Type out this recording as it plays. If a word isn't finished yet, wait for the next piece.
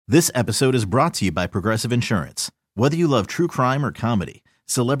This episode is brought to you by Progressive Insurance. Whether you love true crime or comedy,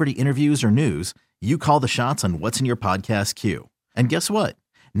 celebrity interviews or news, you call the shots on what's in your podcast queue. And guess what?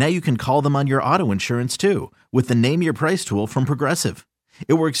 Now you can call them on your auto insurance too with the Name Your Price tool from Progressive.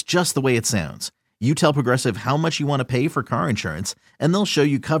 It works just the way it sounds. You tell Progressive how much you want to pay for car insurance, and they'll show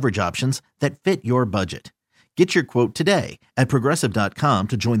you coverage options that fit your budget. Get your quote today at Progressive.com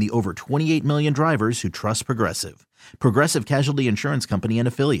to join the over 28 million drivers who trust Progressive. Progressive Casualty Insurance Company and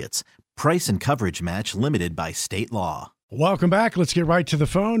Affiliates. Price and coverage match limited by state law. Welcome back. Let's get right to the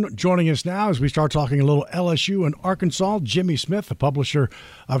phone. Joining us now as we start talking a little LSU and Arkansas, Jimmy Smith, the publisher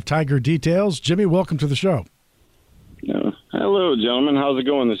of Tiger Details. Jimmy, welcome to the show. Hello, gentlemen. How's it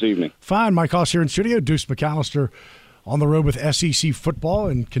going this evening? Fine. Mike Hoss here in studio. Deuce McAllister on the road with SEC football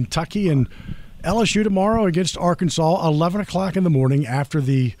in Kentucky, and LSU tomorrow against Arkansas, 11 o'clock in the morning after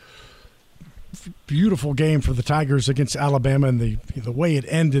the beautiful game for the Tigers against Alabama and the way it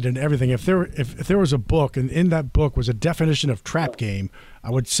ended and everything. If there was a book, and in that book was a definition of trap game,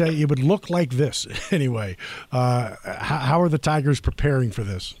 I would say it would look like this. Anyway, how are the Tigers preparing for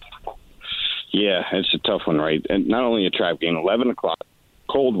this? Yeah, it's a tough one, right? And not only a trap game, 11 o'clock,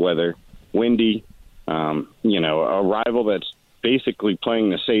 cold weather, windy, a rival that's basically playing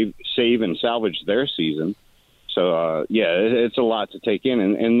to save and salvage their season. So, it's a lot to take in.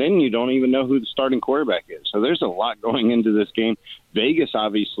 And then you don't even know who the starting quarterback is. So there's a lot going into this game. Vegas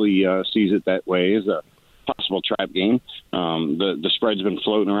obviously sees it that way as a possible trap game. The spread's been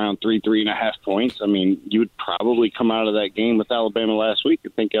floating around 3.5 points. I mean, you would probably come out of that game with Alabama last week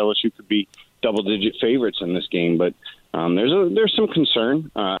and think LSU could be double-digit favorites in this game. But there's some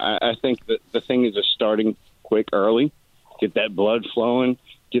concern. I think that the thing is just starting quick early. Get that blood flowing,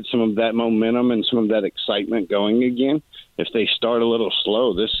 get some of that momentum and some of that excitement going again. If they start a little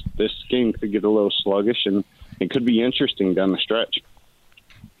slow, this game could get a little sluggish, and it could be interesting down the stretch.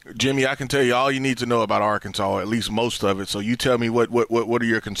 Jimmy, I can tell you all you need to know about Arkansas, at least most of it. So you tell me what are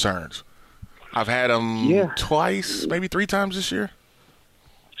your concerns? I've had them twice, maybe 3 times this year.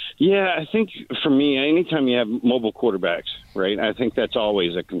 Yeah, I think for me, anytime you have mobile quarterbacks, right, I think that's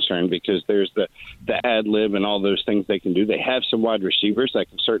always a concern because there's the ad lib and all those things they can do. They have some wide receivers that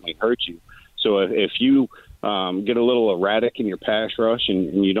can certainly hurt you. So if you get a little erratic in your pass rush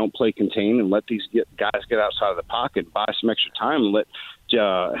and you don't play contain and let these guys get outside of the pocket, buy some extra time and let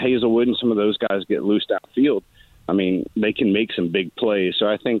Hazelwood and some of those guys get loose downfield, I mean, they can make some big plays. So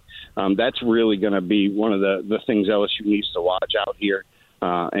I think that's really going to be one of the things LSU needs to watch out here.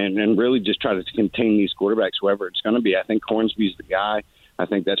 And really just try to contain these quarterbacks, whoever it's going to be. I think Hornsby's the guy. I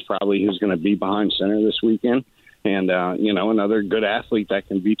think that's probably who's going to be behind center this weekend. And, another good athlete that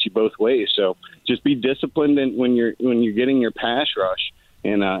can beat you both ways. So just be disciplined when you're getting your pass rush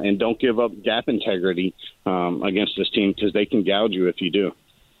and don't give up gap integrity against this team because they can gouge you if you do.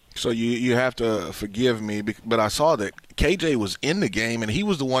 So you have to forgive me, but I saw that KJ was in the game, and he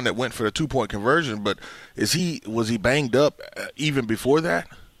was the one that went for the 2-point conversion. But was he banged up even before that?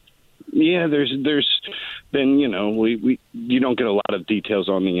 Yeah, there's been, you don't get a lot of details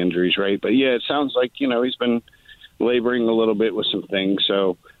on the injuries, right? But, yeah, it sounds like, he's been laboring a little bit with some things.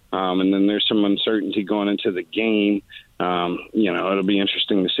 So, and then there's some uncertainty going into the game. It'll be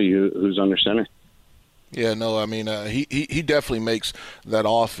interesting to see who's under center. Yeah, no, I mean, he definitely makes that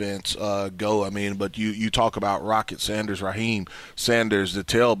offense go. I mean, but you talk about Raheem Sanders, the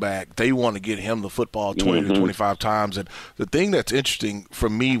tailback. They want to get him the football 20 to 25 times. And the thing that's interesting for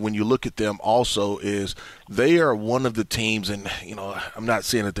me when you look at them also is they are one of the teams, and, I'm not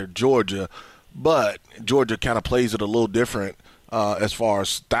saying that they're Georgia, but Georgia kind of plays it a little different as far as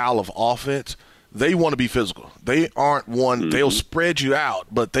style of offense. They want to be physical. They aren't one. They'll spread you out,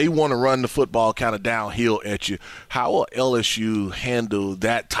 but they want to run the football kind of downhill at you. How will LSU handle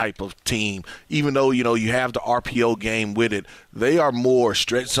that type of team? Even though, you have the RPO game with it, they are more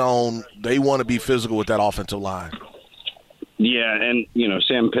stretch zone. They want to be physical with that offensive line. Yeah, and,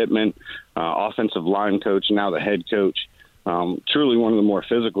 Sam Pittman, offensive line coach, now the head coach, truly one of the more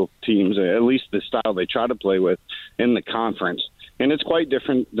physical teams, at least the style they try to play with in the conference. And it's quite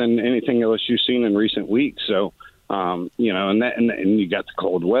different than anything LSU's seen in recent weeks. So, and you got the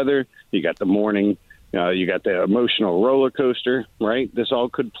cold weather, you got the morning, you got the emotional roller coaster, right? This all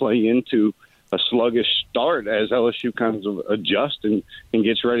could play into a sluggish start as LSU kind of adjusts and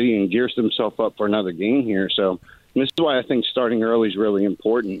gets ready and gears themselves up for another game here. So this is why I think starting early is really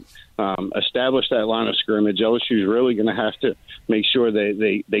important. Establish that line of scrimmage. LSU is really going to have to make sure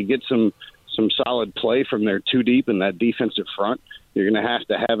they get some solid play from their two deep in that defensive front. You're going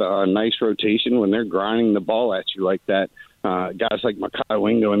to have a nice rotation when they're grinding the ball at you like that. Guys like Makai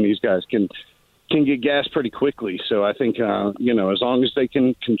Wingo and these guys can can get gas pretty quickly. So I think, as long as they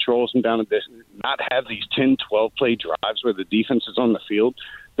can control some down at this, not have these 10, 12-play drives where the defense is on the field,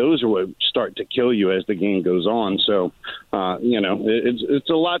 those are what start to kill you as the game goes on. So, it's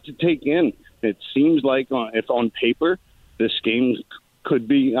a lot to take in. It seems like if on paper this game could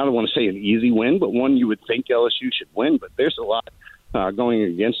be, I don't want to say an easy win, but one you would think LSU should win. But there's a lot going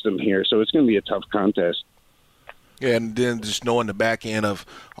against them here, so it's going to be a tough contest. Yeah, and then just knowing the back end of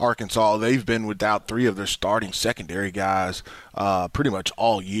Arkansas, they've been without 3 of their starting secondary guys pretty much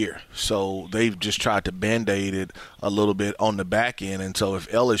all year. So they've just tried to Band-Aid it a little bit on the back end. And so if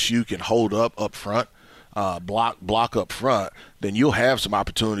LSU can hold up front, block up front, then you'll have some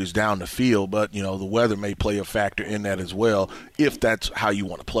opportunities down the field. But, the weather may play a factor in that as well if that's how you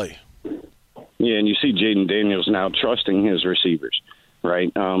want to play. Yeah, and you see Jaden Daniels now trusting his receivers,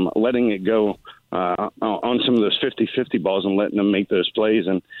 right? Letting it go on some of those 50-50 balls and letting them make those plays.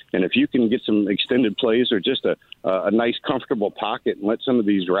 And if you can get some extended plays or just a nice, comfortable pocket and let some of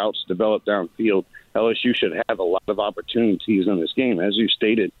these routes develop downfield, LSU should have a lot of opportunities in this game. As you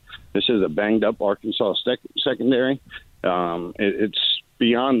stated, this is a banged-up Arkansas secondary. It's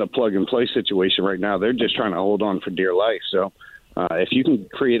beyond the plug-and-play situation right now. They're just trying to hold on for dear life. So if you can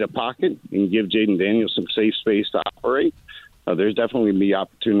create a pocket and give Jaden Daniels some safe space to operate, there's definitely be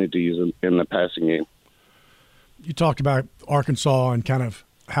opportunities in the passing game. You talked about Arkansas and kind of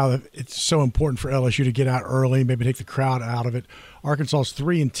how it's so important for LSU to get out early, maybe take the crowd out of it. Arkansas's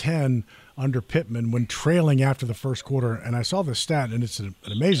 3-10 under Pittman when trailing after the first quarter. And I saw this stat, and it's an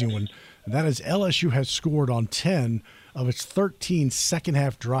amazing one. And that is LSU has scored on 10 of its 13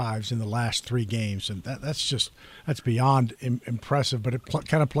 second-half drives in the last 3 games. And that's beyond impressive, but it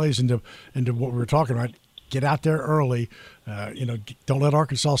kind of plays into what we were talking about. Get out there early. Don't let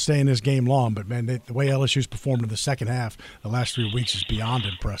Arkansas stay in this game long. But, man, the way LSU's performed in the second half the last 3 weeks is beyond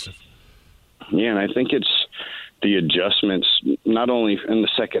impressive. Yeah, and I think it's the adjustments, not only in the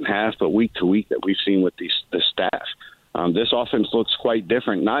second half, but week to week that we've seen with the staff. This offense looks quite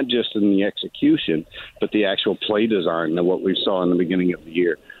different, not just in the execution, but the actual play design than what we saw in the beginning of the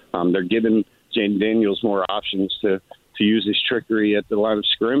year. They're giving Jaden Daniels more options to use his trickery at the line of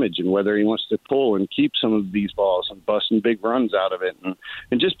scrimmage and whether he wants to pull and keep some of these balls and busting big runs out of it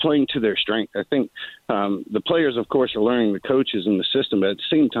and just playing to their strength. I think the players, of course, are learning the coaches and the system, but at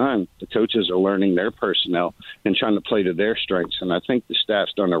the same time, the coaches are learning their personnel and trying to play to their strengths. And I think the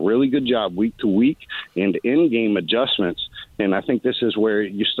staff's done a really good job week to week and in-game adjustments. And I think this is where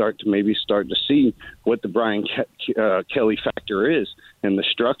you start to see what the Brian Kelly factor is and the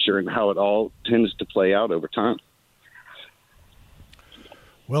structure and how it all tends to play out over time.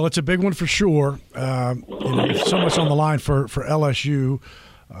 Well, it's a big one for sure. So much on the line for LSU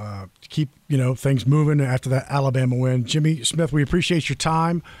to keep things moving after that Alabama win. Jimmy Smith, we appreciate your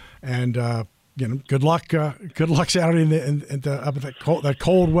time, and good luck. Good luck Saturday up at that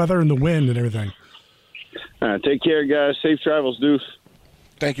cold weather and the wind and everything. Take care, guys. Safe travels, Deuce.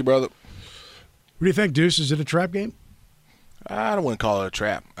 Thank you, brother. What do you think, Deuce? Is it a trap game? I don't want to call it a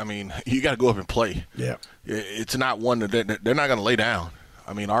trap. I mean, you got to go up and play. Yeah, it's not one that they're not going to lay down.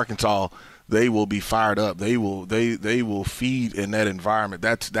 I mean, Arkansas, they will be fired up. They will feed in that environment.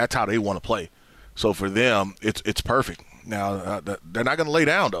 That's how they want to play. So for them, it's perfect. Now they're not going to lay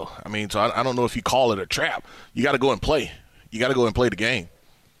down though. I mean, so I don't know if you call it a trap. You got to go and play. You got to go and play the game.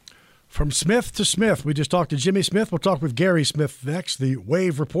 From Smith to Smith, we just talked to Jimmy Smith. We'll talk with Gary Smith next. The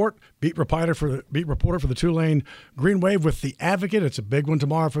Wave Report, beat reporter for the Tulane Green Wave with the Advocate. It's a big one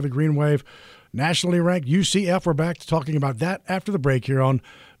tomorrow for the Green Wave. Nationally ranked UCF. We're back to talking about that after the break here on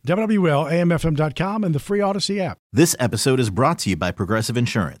WWL, AMFM.com, and the free Odyssey app. This episode is brought to you by Progressive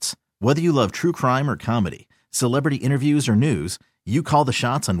Insurance. Whether you love true crime or comedy, celebrity interviews or news, you call the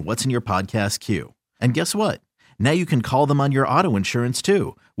shots on what's in your podcast queue. And guess what? Now you can call them on your auto insurance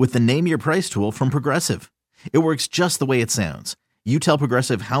too with the Name Your Price tool from Progressive. It works just the way it sounds. You tell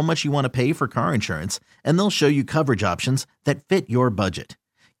Progressive how much you want to pay for car insurance, and they'll show you coverage options that fit your budget.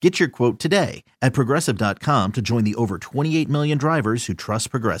 Get your quote today at Progressive.com to join the over 28 million drivers who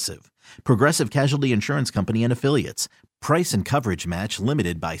trust Progressive. Progressive Casualty Insurance Company and Affiliates. Price and coverage match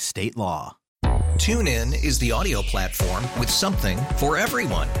limited by state law. TuneIn is the audio platform with something for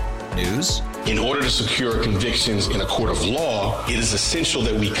everyone. News. In order to secure convictions in a court of law, it is essential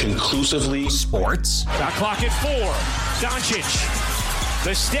that we conclusively. Sports. Got clock at 4. Doncic.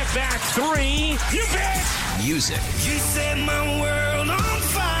 The step back 3. You bet. Music. You set my world on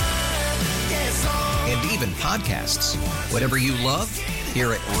fire. Yes, and even podcasts. Whatever you love,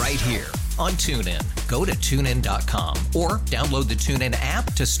 hear it right here on TuneIn. Go to TuneIn.com or download the TuneIn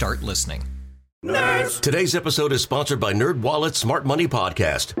app to start listening. Today's episode is sponsored by NerdWallet's Smart Money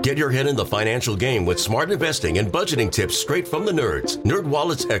Podcast. Get your head in the financial game with smart investing and budgeting tips straight from the nerds.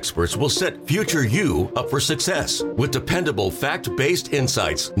 NerdWallet's experts will set future you up for success with dependable, fact-based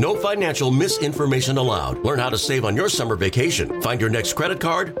insights. No financial misinformation allowed. Learn how to save on your summer vacation, find your next credit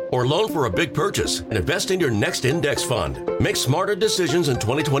card, or loan for a big purchase, and invest in your next index fund. Make smarter decisions in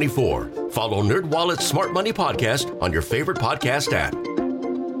 2024. Follow NerdWallet's Smart Money Podcast on your favorite podcast app.